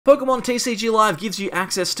Pokemon TCG Live gives you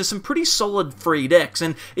access to some pretty solid free decks,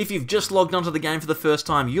 and if you've just logged onto the game for the first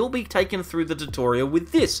time, you'll be taken through the tutorial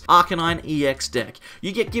with this Arcanine EX deck.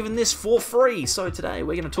 You get given this for free, so today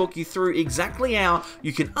we're going to talk you through exactly how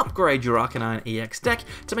you can upgrade your Arcanine EX deck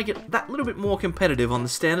to make it that little bit more competitive on the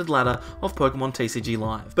standard ladder of Pokemon TCG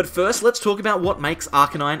Live. But first, let's talk about what makes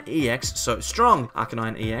Arcanine EX so strong.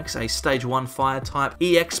 Arcanine EX, a Stage 1 Fire-type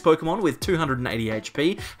EX Pokemon with 280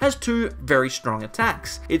 HP, has two very strong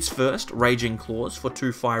attacks. Its first, Raging Claws, for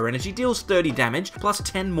 2 fire energy, deals 30 damage, plus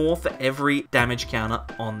 10 more for every damage counter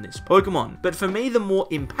on this Pokemon. But for me, the more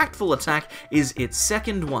impactful attack is its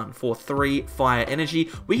second one, for 3 fire energy.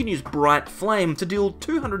 We can use Bright Flame to deal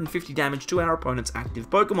 250 damage to our opponent's active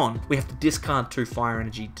Pokemon. We have to discard 2 fire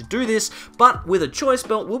energy to do this, but with a Choice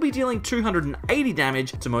Belt, we'll be dealing 280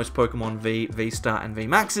 damage to most Pokemon V, V-Star, and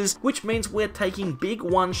V-Maxes, which means we're taking big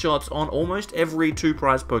one-shots on almost every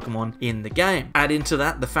 2-prize Pokemon in the game. Add into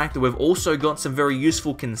that the fact that we've also got some very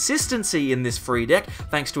useful consistency in this free deck,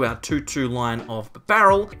 thanks to our 2-2 line of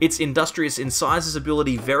Bibarel. Its Industrious Incisors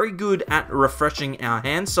ability very good at refreshing our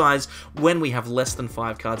hand size when we have less than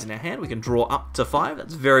 5 cards in our hand. We can draw up to 5.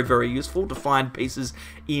 That's very, very useful to find pieces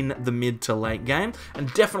in the mid to late game,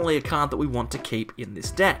 and definitely a card that we want to keep in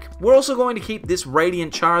this deck. We're also going to keep this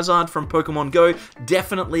Radiant Charizard from Pokemon Go,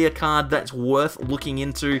 definitely a card that's worth looking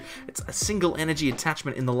into. It's a single energy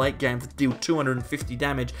attachment in the late game to deal 250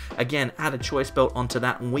 damage. Again, add a Choice Belt onto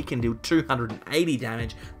that and we can deal 280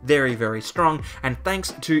 damage. Very, very strong. And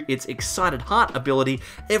thanks to its Excited Heart ability,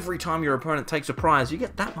 every time your opponent takes a prize, you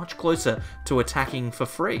get that much closer to attacking for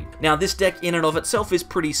free. Now, this deck in and of itself is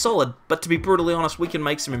pretty solid, but to be brutally honest, we can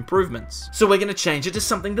make some improvements. So we're going to change it to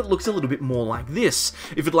something that looks a little bit more like this.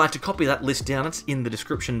 If you'd like to copy that list down, it's in the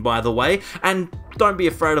description, by the way. And don't be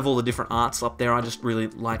afraid of all the different arts up there. I just really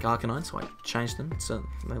like Arcanine, so I changed them so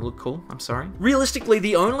they look cool. I'm sorry. Realistically,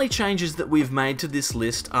 the only changes that we've made to this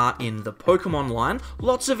list are in the Pokemon line.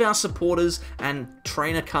 Lots of our supporters and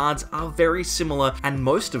trainer cards are very similar, and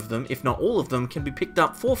most of them, if not all of them, can be picked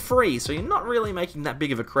up for free, so you're not really making that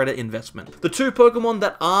big of a credit investment. The 2 Pokemon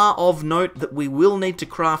that are of note that we will need to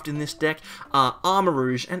craft in this deck are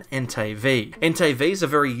Armarouge and Entei V. Entei V is a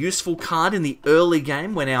very useful card in the early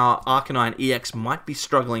game when our Arcanine EX might be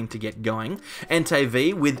struggling to get going. Entei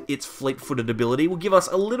V, with its fleet-footed ability, will give us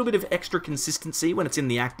a little bit of extra consistency when it's in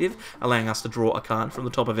the active, allowing us to draw a card from the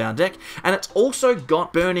top of our deck, and it's also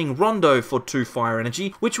got Burning Rondo for 2 fire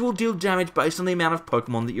energy, which will deal damage based on the amount of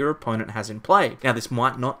Pokemon that your opponent has in play. Now, this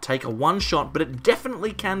might not take a one-shot, but it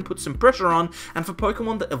definitely can put some pressure on, and for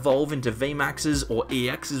Pokemon that evolve into VMAXs or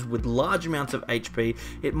EXs with large amounts of HP,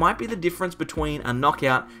 it might be the difference between a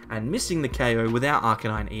knockout and missing the KO with our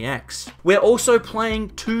Arcanine EX. We're also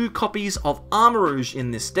playing 2 copies of Armarouge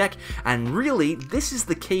in this deck, and really, this is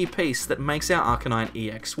the key piece that makes our Arcanine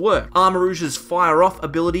EX work. Armarouge's Fire Off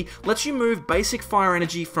ability lets you move basic fire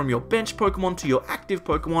energy from your bench Pokemon to your active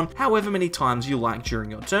Pokemon however many times you like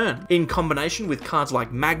during your turn. In combination with cards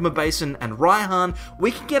like Magma Basin and Raihan,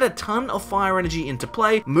 we can get a ton of fire energy into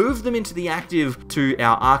play, move them into the active to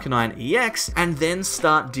our Arcanine EX, and then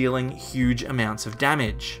start dealing huge amounts of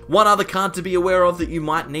damage. One other card to be aware of that you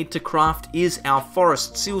might need to craft is our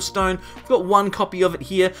Forest Sealstone. We've got 1 copy of it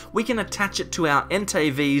here. We can attach it to our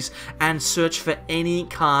Entei Vs and search for any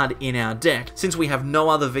card in our deck. Since we have no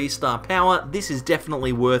other V-Star power, this is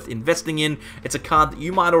definitely worth investing in. It's a card that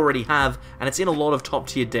you might already have, and it's in a lot of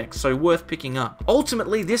top-tier decks, so worth picking up.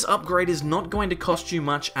 Ultimately, this upgrade is not going to cost you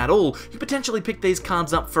much at all. You potentially pick these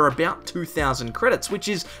cards up for about 2,000 credits, which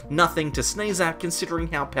is nothing to sneeze at considering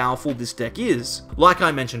how powerful this deck is. Like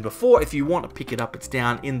I mentioned before, if you want to pick it up, it's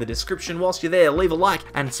down in the description. Whilst you're there, leave a like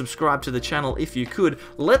and subscribe to the channel if you could.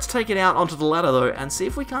 Let's take it out onto the ladder though and see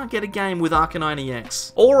if we can't get a game with Arcanine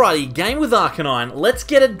EX. Alrighty, game with Arcanine. Let's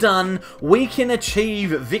get it done. We can achieve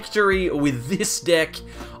victory with this deck.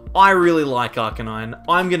 I really like Arcanine.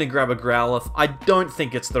 I'm going to grab a Growlithe. I don't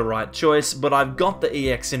think it's the right choice, but I've got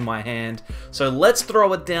the EX in my hand, so let's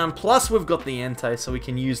throw it down. Plus, we've got the Entei, so we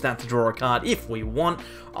can use that to draw a card if we want.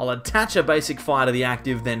 I'll attach a basic fire to the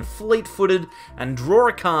active, then fleet-footed, and draw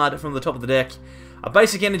a card from the top of the deck. A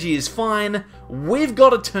basic energy is fine. We've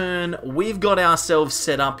got a turn. We've got ourselves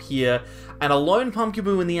set up here. And a lone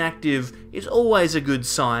Pumpkaboo in the active is always a good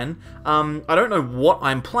sign. I don't know what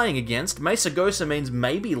I'm playing against. Mesagosa means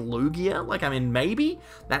maybe Lugia. Like, I mean, maybe?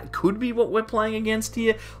 That could be what we're playing against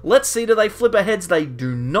here. Let's see, do they flip our heads? They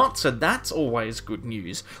do not, so that's always good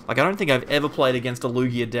news. Like, I don't think I've ever played against a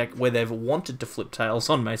Lugia deck where they've wanted to flip tails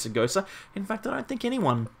on Mesagosa. In fact, I don't think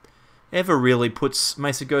anyone ever really puts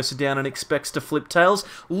Mesagosa down and expects to flip tails.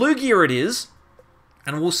 Lugia it is.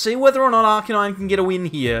 And we'll see whether or not Arcanine can get a win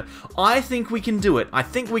here. I think we can do it. I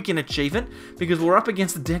think we can achieve it, because we're up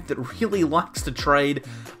against a deck that really likes to trade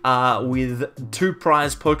with 2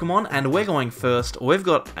 prize Pokemon, and we're going first. We've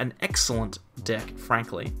got an excellent deck,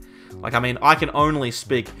 frankly. Like, I mean, I can only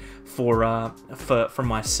speak for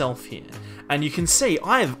myself here. And you can see,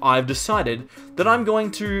 I've decided that I'm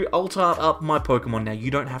going to alter up my Pokemon now.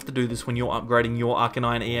 You don't have to do this when you're upgrading your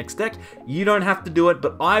Arcanine EX deck. You don't have to do it,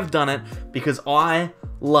 but I've done it because I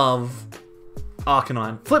love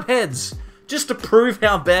Arcanine. Flip heads! Just to prove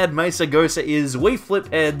how bad Mesagosa is, we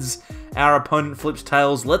flip heads. Our opponent flips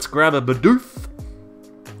tails. Let's grab a Bidoof.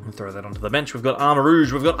 We'll throw that onto the bench. We've got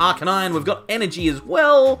Armarouge, we've got Arcanine, we've got Energy as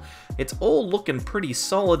well. It's all looking pretty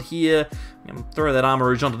solid here. I'm going to throw that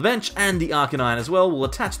Armarouge onto the bench, and the Arcanine as well. We'll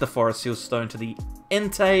attach the Forest Seal Stone to the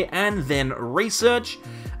Entei, and then research.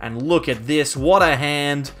 And look at this, what a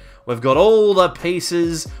hand. We've got all the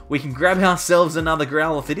pieces. We can grab ourselves another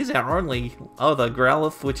Growlithe. It is our only other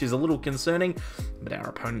Growlithe, which is a little concerning, but our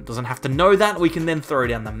opponent doesn't have to know that. We can then throw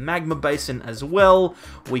down the Magma Basin as well.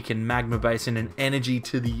 We can Magma Basin an Energy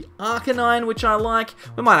to the Arcanine, which I like.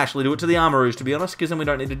 We might actually do it to the Armarouge, to be honest, because then we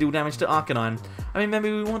don't need to deal damage to Arcanine. I mean,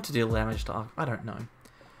 maybe we want to deal damage to Arcanine. I don't know.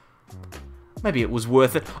 Maybe it was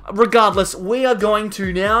worth it. Regardless, we are going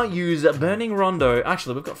to now use Burning Rondo.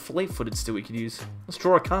 Actually, we've got Fleet-Footed still we could use. Let's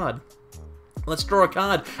draw a card. Let's draw a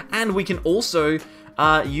card. And we can also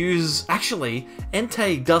use... Actually,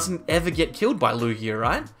 Entei doesn't ever get killed by Lugia,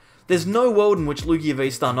 right? There's no world in which Lugia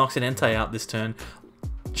V-Star knocks an Entei out this turn.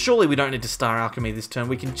 Surely we don't need to Star Alchemy this turn.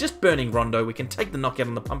 We can just Burning Rondo. We can take the knockout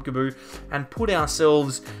on the Pumpkaboo and put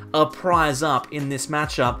ourselves a prize up in this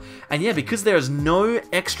matchup. And yeah, because there's no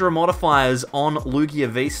extra modifiers on Lugia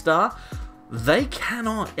V-Star, they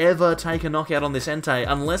cannot ever take a knockout on this Entei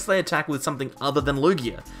unless they attack with something other than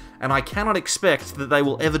Lugia. And I cannot expect that they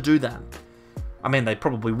will ever do that. I mean, they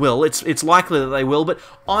probably will. It's likely that they will, but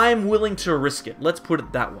I'm willing to risk it. Let's put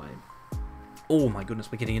it that way. Oh my goodness,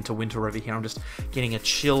 we're getting into winter over here. I'm just getting a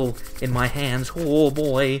chill in my hands. Oh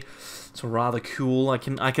boy, it's rather cool. I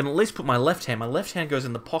can at least put my left hand. My left hand goes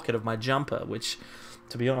in the pocket of my jumper, which,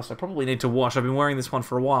 to be honest, I probably need to wash. I've been wearing this one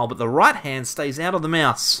for a while, but the right hand stays out of the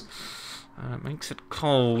mouse. It makes it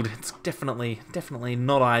cold. It's definitely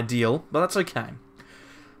not ideal, but that's okay.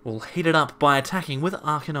 We'll heat it up by attacking with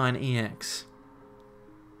Arcanine EX.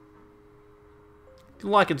 If you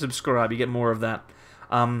like and subscribe, you get more of that.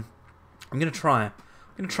 I'm gonna try. I'm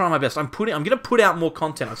gonna try my best. I'm gonna put out more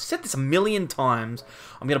content. I've said this a million times.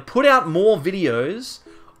 I'm gonna put out more videos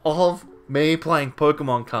of me playing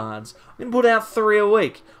Pokemon cards. I'm gonna put out 3 a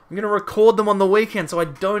week. I'm gonna record them on the weekend so I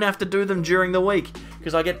don't have to do them during the week,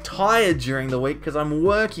 because I get tired during the week because I'm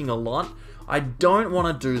working a lot. I don't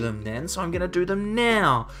want to do them then, so I'm going to do them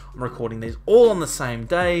now. I'm recording these all on the same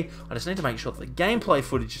day. I just need to make sure that the gameplay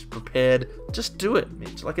footage is prepared. Just do it,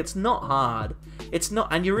 Mitch. Like, it's not hard. It's not,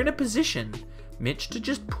 and you're in a position, Mitch, to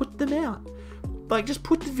just put them out. Like, just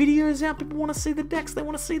put the videos out. People want to see the decks. They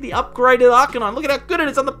want to see the upgraded Arcanine. Look at how good it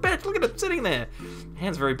is on the bench. Look at it sitting there.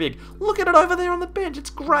 Hand's very big. Look at it over there on the bench. It's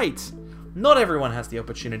great. Not everyone has the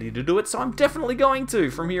opportunity to do it, so I'm definitely going to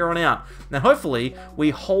from here on out. Now, hopefully, we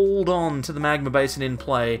hold on to the Magma Basin in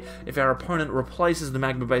play. If our opponent replaces the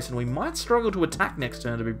Magma Basin, we might struggle to attack next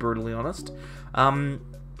turn, to be brutally honest.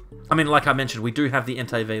 I mean, like I mentioned, we do have the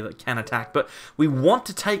Entei V that can attack, but we want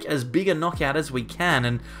to take as big a knockout as we can,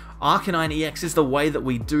 and Arcanine EX is the way that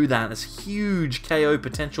we do that. There's huge KO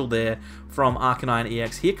potential there from Arcanine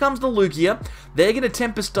EX. Here comes the Lugia. They're going to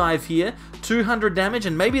Tempest Dive here. 200 damage,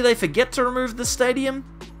 and maybe they forget to remove the stadium?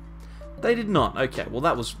 They did not. Okay, well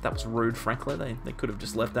that was rude, frankly. They could have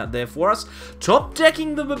just left that there for us. Top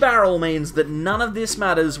decking the Bibarel means that none of this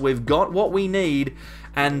matters. We've got what we need.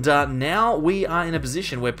 And now we are in a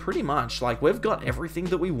position where pretty much, like, we've got everything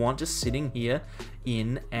that we want just sitting here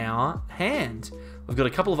in our hand. We've got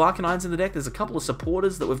a couple of Arcanines in the deck. There's a couple of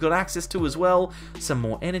supporters that we've got access to as well. Some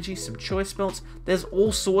more energy, some choice belts. There's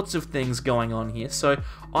all sorts of things going on here. So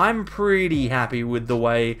I'm pretty happy with the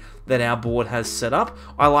way that our board has set up.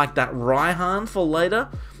 I like that Raihan for later.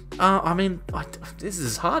 I mean, this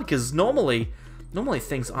is hard because normally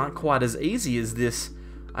things aren't quite as easy as this.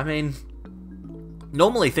 I mean,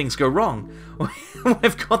 normally things go wrong.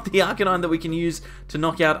 We've got the Arcanine that we can use to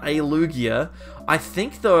knock out a Lugia. I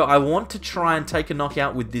think, though, I want to try and take a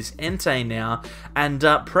knockout with this Entei now, and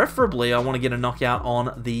preferably I want to get a knockout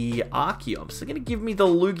on the Archeops. They're going to give me the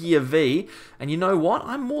Lugia V, and you know what?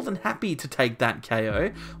 I'm more than happy to take that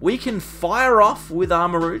KO. We can fire off with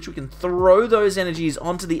Armarouge. We can throw those energies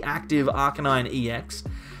onto the active Arcanine EX.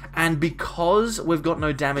 And because we've got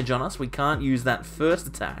no damage on us, we can't use that first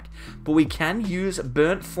attack. But we can use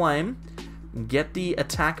Burnt Flame, get the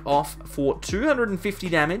attack off for 250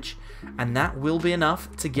 damage, and that will be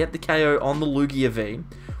enough to get the KO on the Lugia V.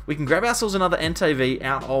 We can grab ourselves another Entei V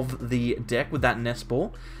out of the deck with that Nest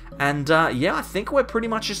Ball. And yeah, I think we're pretty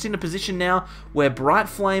much just in a position now where Bright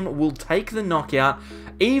Flame will take the knockout.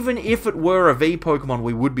 Even if it were a V Pokemon,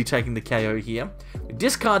 we would be taking the KO here. We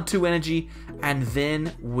discard 2 energy, and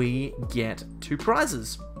then we get 2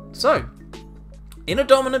 prizes. So, in a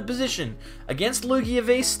dominant position against Lugia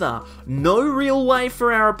V-Star, no real way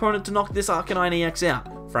for our opponent to knock this Arcanine EX out.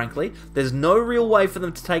 Frankly, there's no real way for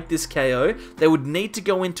them to take this KO. They would need to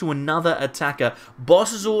go into another attacker.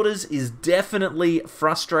 Boss's Orders is definitely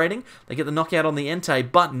frustrating. They get the knockout on the Entei,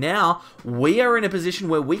 but now we are in a position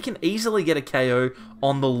where we can easily get a KO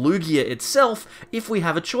on the Lugia itself if we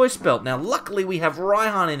have a choice belt. Now, luckily we have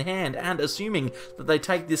Raihan in hand, and assuming that they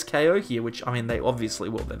take this KO here, which, I mean, they obviously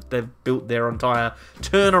will. They've built their entire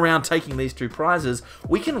turn around taking these 2 prizes.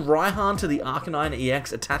 We can Raihan to the Arcanine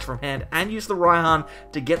EX, attach from hand, and use the Raihan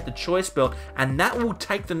to get the choice belt, and that will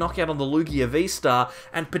take the knockout on the Lugia V-Star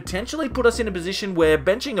and potentially put us in a position where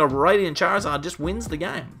benching a Radiant Charizard just wins the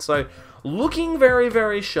game. So, looking very,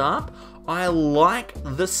 very sharp. I like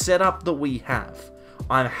the setup that we have.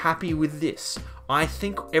 I'm happy with this. I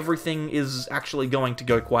think everything is actually going to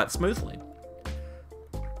go quite smoothly.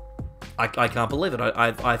 I can't believe it.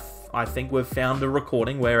 I think we've found a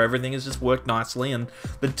recording where everything has just worked nicely and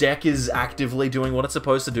the deck is actively doing what it's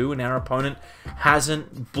supposed to do, and our opponent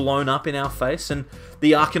hasn't blown up in our face, and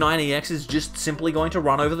the Arcanine EX is just simply going to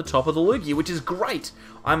run over the top of the Lugia, which is great.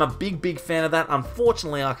 I'm a big fan of that.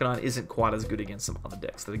 Unfortunately, Arcanine isn't quite as good against some other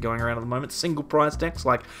decks that are going around at the moment. Single prize decks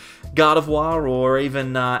like Gardevoir or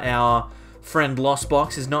even our friend Lost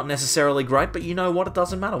Box is not necessarily great, but you know what? It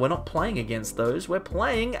doesn't matter. We're not playing against those. We're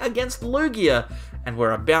playing against Lugia, and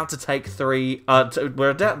we're about to take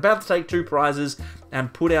 2 prizes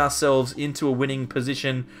and put ourselves into a winning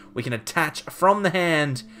position. We can attach from the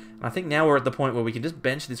hand. I think now we're at the point where we can just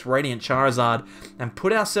bench this Radiant Charizard and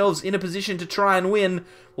put ourselves in a position to try and win.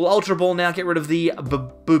 We'll Ultra Ball now, get rid of the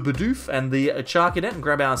Bidoof and the Charcadet, and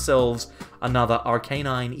grab ourselves another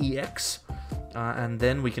Arcanine EX. And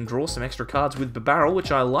then we can draw some extra cards with Bibarel, which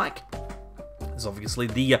I like. As obviously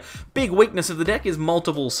the big weakness of the deck is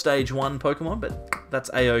multiple Stage 1 Pokemon, but that's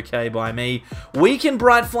a-okay by me. We can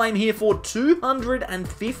Bright Flame here for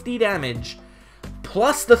 250 damage,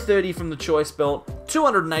 plus the 30 from the Choice Belt.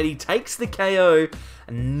 280 takes the KO.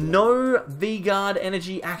 No V-Guard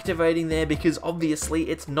energy activating there because obviously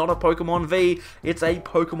it's not a Pokemon V, it's a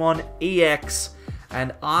Pokemon EX.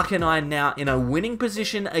 And Arcanine now in a winning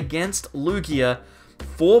position against Lugia.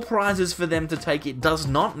 4 prizes for them to take. It does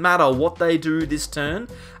not matter what they do this turn.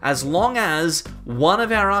 As long as one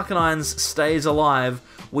of our Arcanines stays alive,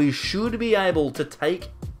 we should be able to take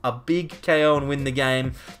a big KO and win the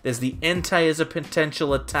game. There's the Entei as a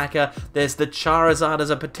potential attacker. There's the Charizard as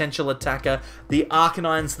a potential attacker. The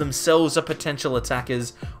Arcanines themselves are potential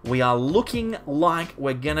attackers. We are looking like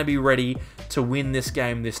we're going to be ready to win this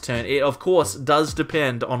game this turn. It, of course, does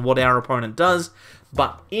depend on what our opponent does,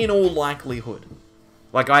 but in all likelihood,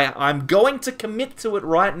 like I'm going to commit to it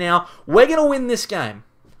right now, we're going to win this game.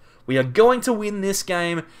 We are going to win this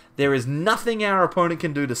game. There is nothing our opponent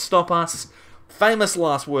can do to stop us. Famous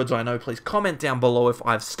last words, I know. Please comment down below if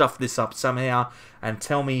I've stuffed this up somehow and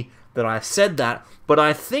tell me that I said that. But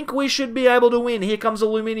I think we should be able to win. Here comes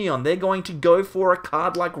Illuminion. They're going to go for a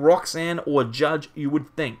card like Roxanne or Judge, you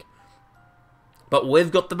would think. But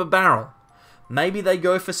we've got the Bibarel. Maybe they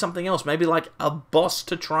go for something else. Maybe like a boss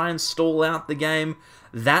to try and stall out the game.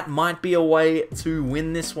 That might be a way to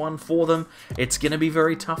win this one for them. It's going to be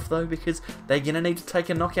very tough though because they're going to need to take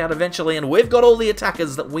a knockout eventually. And we've got all the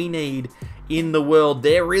attackers that we need in the world.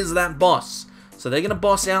 There is that boss. So they're going to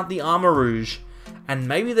boss out the Armarouge. And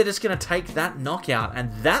maybe they're just going to take that knockout.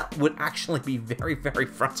 And that would actually be very, very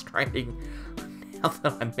frustrating. Now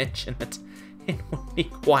that I mention it, it would be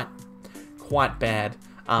quite bad.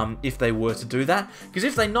 If they were to do that. Because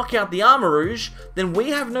if they knock out the Armarouge, then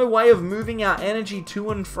we have no way of moving our energy to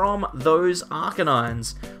and from those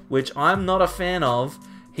Arcanines, which I'm not a fan of.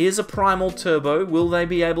 Here's a Primal Turbo. Will they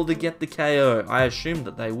be able to get the KO? I assume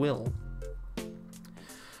that they will.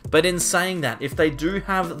 But in saying that, if they do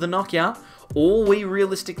have the knockout, all we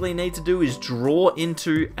realistically need to do is draw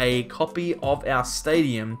into a copy of our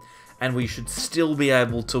stadium, and we should still be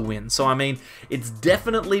able to win. So, I mean, it's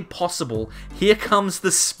definitely possible. Here comes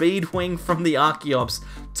the Speed Wing from the Archeops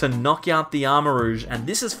to knock out the Armarouge. And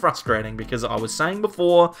this is frustrating because I was saying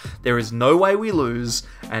before, there is no way we lose.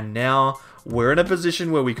 And now we're in a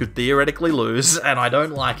position where we could theoretically lose, and I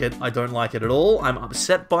don't like it. I don't like it at all. I'm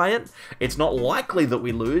upset by it. It's not likely that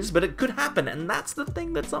we lose, but it could happen, and that's the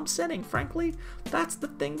thing that's upsetting, frankly. That's the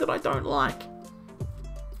thing that I don't like.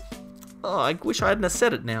 Oh, I wish I hadn't have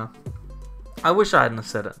said it now. I wish I hadn't have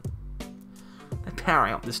said it. They're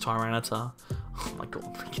powering up this Tyranitar. Oh my god,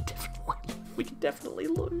 we could definitely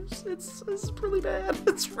lose. It's really bad.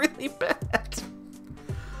 It's really bad.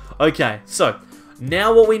 Okay, so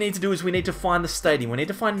now what we need to do is we need to find the stadium. We need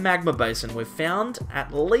to find Magma Basin. We've found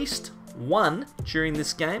at least one during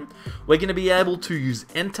this game. We're going to be able to use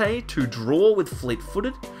Entei to draw with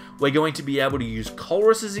Fleet-Footed. We're going to be able to use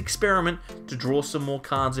Colress's Experiment to draw some more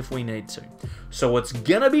cards if we need to. So it's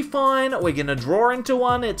going to be fine. We're going to draw into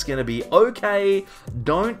one. It's going to be okay.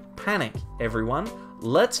 Don't panic, everyone.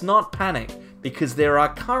 Let's not panic, because there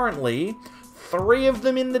are currently 3 of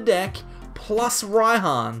them in the deck, plus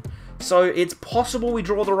Raihan. So it's possible we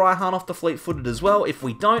draw the Raihan off the Fleet-Footed as well. If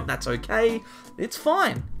we don't, that's okay. It's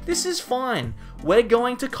fine. This is fine. We're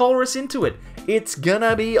going to Colress into it. It's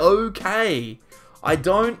gonna be okay. I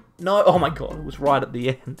don't know. Oh my god, it was right at the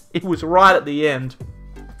end. It was right at the end.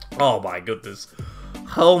 Oh my goodness.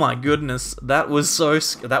 Oh my goodness. That was so...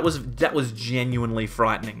 That was genuinely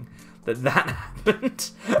frightening that happened.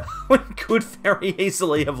 We could very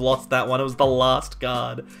easily have lost that one. It was the last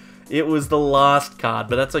card. It was the last card,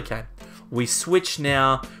 but that's okay. We switch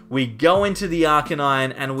now, we go into the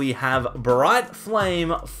Arcanine, and we have Bright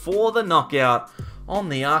Flame for the knockout on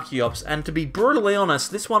the Archeops. And to be brutally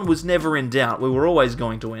honest, this one was never in doubt. We were always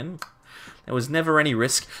going to win. There was never any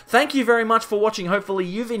risk. Thank you very much for watching. Hopefully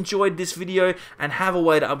you've enjoyed this video and have a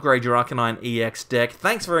way to upgrade your Arcanine EX deck.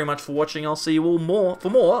 Thanks very much for watching. I'll see you all for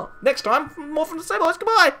more next time. More from the Sableyes.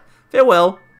 Goodbye. Farewell.